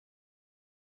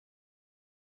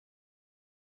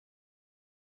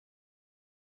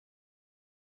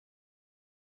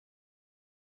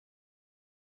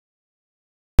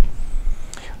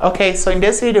Okay, so in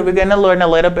this video we're going to learn a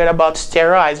little bit about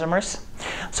stereoisomers.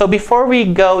 So before we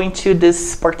go into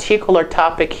this particular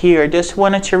topic here, just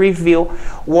wanted to review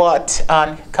what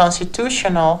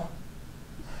constitutional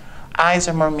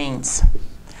isomer means.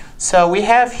 So we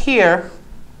have here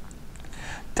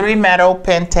 3-metal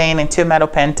pentane and 2-metal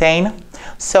pentane.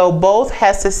 So both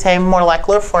has the same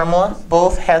molecular formula.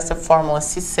 Both has the formula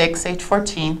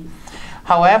C6H14.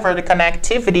 However, the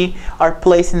connectivity are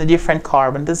placed in a different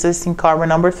carbon. This is in carbon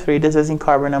number 3, this is in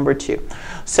carbon number 2.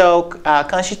 So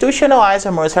constitutional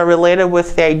isomers are related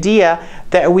with the idea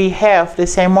that we have the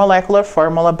same molecular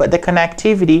formula, but the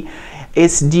connectivity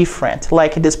is different,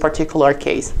 like in this particular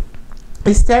case.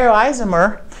 The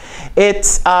stereoisomer,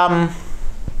 it's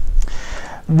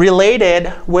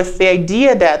related with the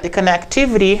idea that the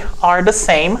connectivity are the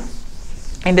same.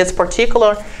 In this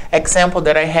particular example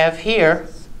that I have here,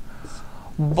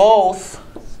 both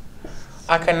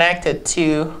are connected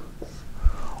to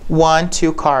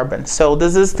 1,2 carbon. So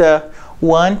this is the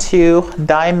 1,2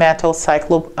 dimethyl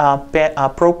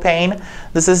cyclopropane.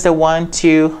 This is the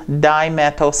 1,2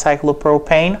 dimethyl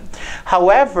cyclopropane.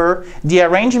 However, the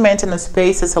arrangement in the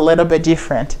space is a little bit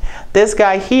different. This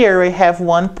guy here, we have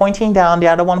one pointing down, the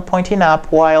other one pointing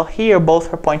up, while here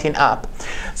both are pointing up.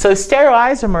 So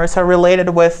stereoisomers are related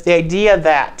with the idea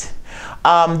that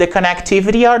the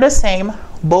connectivity are the same.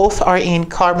 Both are in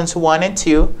carbons 1 and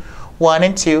 2.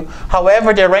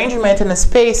 However, the arrangement in the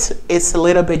space is a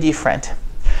little bit different.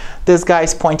 This guy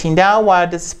is pointing down while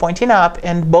this is pointing up,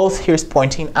 and both here is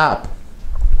pointing up.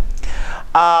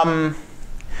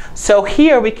 So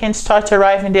here we can start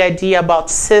deriving the idea about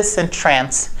cis and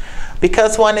trans.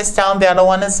 Because one is down, the other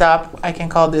one is up, I can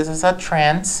call this as a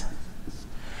trans,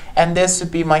 and this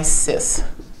would be my cis.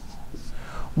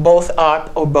 Both up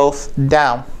or both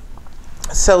down.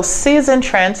 So cis and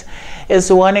trans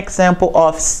is one example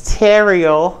of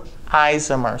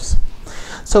stereoisomers.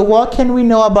 So what can we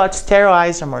know about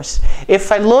stereoisomers?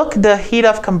 If I look the heat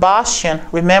of combustion,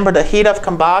 remember the heat of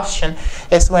combustion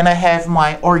is when I have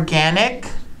my organic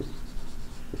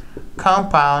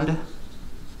compound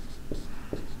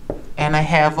and I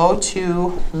have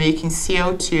O2 making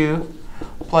CO2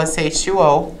 plus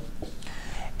H2O.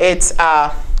 It's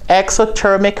a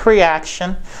exothermic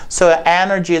reaction, so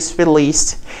energy is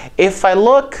released. If I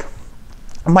look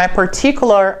my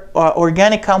particular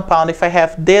organic compound, if I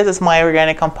have this is my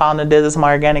organic compound and this is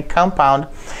my organic compound,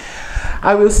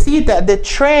 I will see that the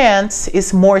trans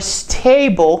is more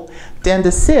stable than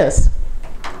the cis.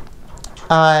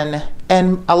 And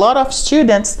a lot of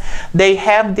students, they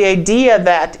have the idea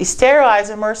that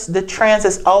stereoisomers, the trans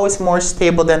is always more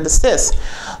stable than the cis.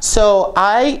 So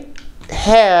I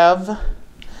have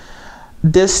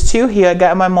this two here, I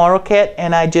got my model kit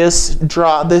and I just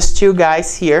draw these two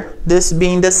guys here, this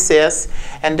being the cis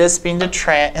and this being the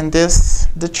trans, and this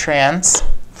the trans.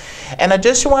 And I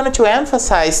just wanted to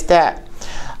emphasize that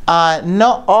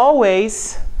not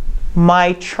always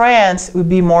my trans will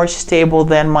be more stable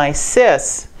than my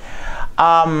cis.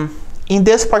 In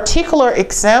this particular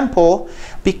example,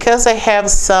 because I have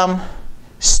some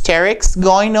sterics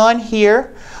going on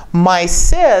here, my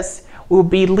cis will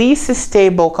be least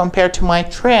stable compared to my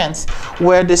trans,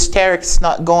 where the sterics is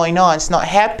not going on, it's not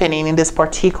happening in this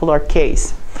particular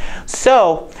case.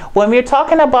 So when we're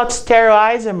talking about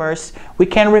stereoisomers, we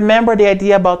can remember the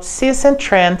idea about cis and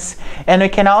trans, and we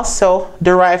can also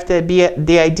derive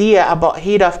the idea about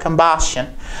heat of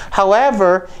combustion.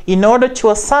 However, in order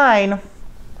to assign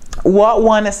what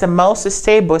one is the most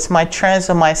stable, is my trans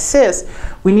or my cis,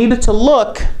 we needed to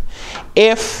look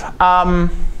if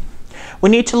we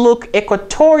need to look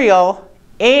equatorial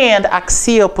and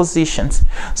axial positions.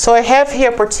 So I have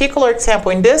here a particular example.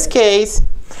 In this case,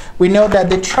 we know that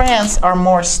the trans are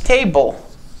more stable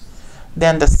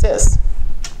than the cis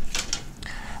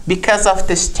because of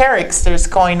the sterics that's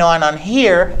going on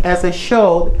here, as I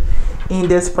showed in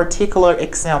this particular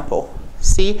example.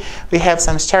 See, we have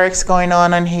some sterics going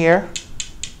on here,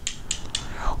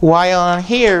 while on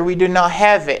here we do not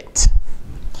have it.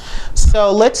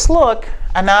 So let's look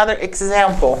another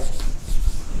example.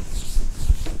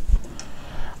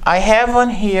 I have on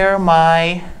here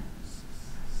my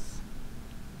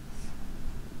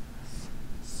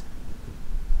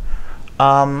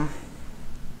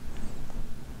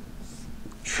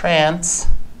trans.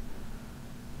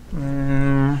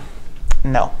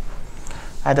 No,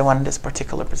 I don't want this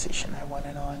particular position. I want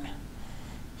it on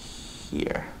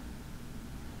here.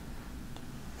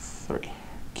 3.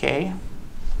 Okay.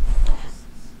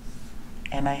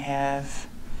 And I have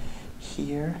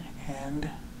here and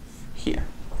here.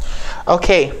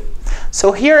 Okay,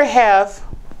 so here I have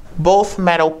both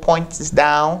metal points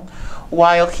down,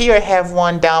 while here I have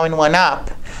one down and one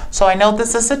up. So I know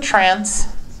this is the trans.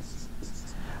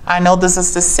 I know this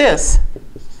is the cis.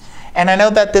 And I know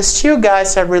that these two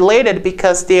guys are related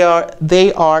because they are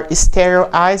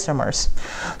stereoisomers.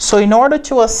 So in order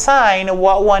to assign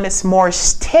what one is more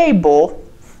stable,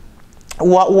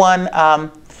 what one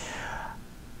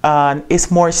is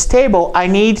more stable, I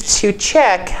need to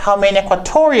check how many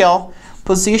equatorial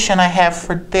position I have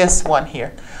for this one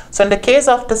here. So in the case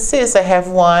of the cis, I have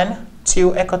 1,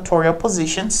 2 equatorial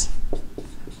positions.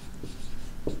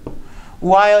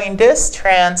 While in this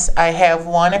trans, I have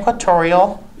 1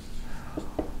 equatorial,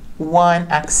 1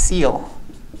 axial.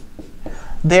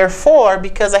 Therefore,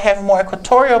 because I have more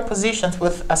equatorial positions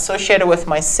associated with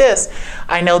my cis,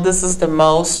 I know this is the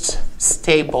most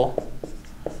stable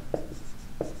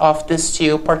of these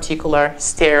two particular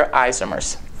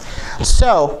stereoisomers.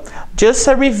 So, just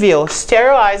a review,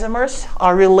 stereoisomers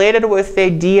are related with the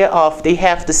idea of they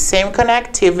have the same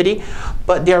connectivity,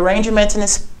 but the arrangement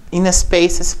in a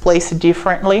space is placed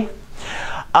differently.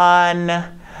 And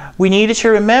we need to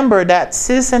remember that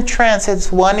cis and trans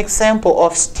is one example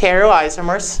of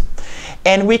stereoisomers,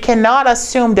 and we cannot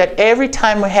assume that every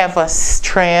time we have a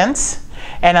trans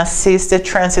and a cis, the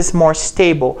trans is more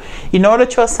stable. In order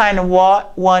to assign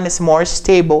what one is more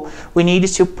stable, we need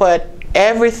to put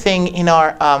everything in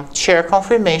our chair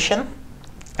confirmation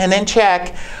and then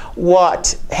check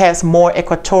what has more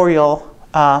equatorial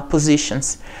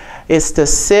positions. Is the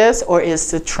cis or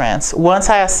is the trans? Once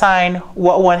I assign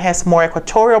what one has more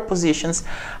equatorial positions,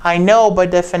 I know by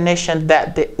definition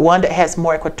that the one that has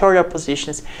more equatorial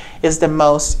positions is the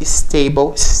most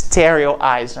stable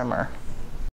stereoisomer.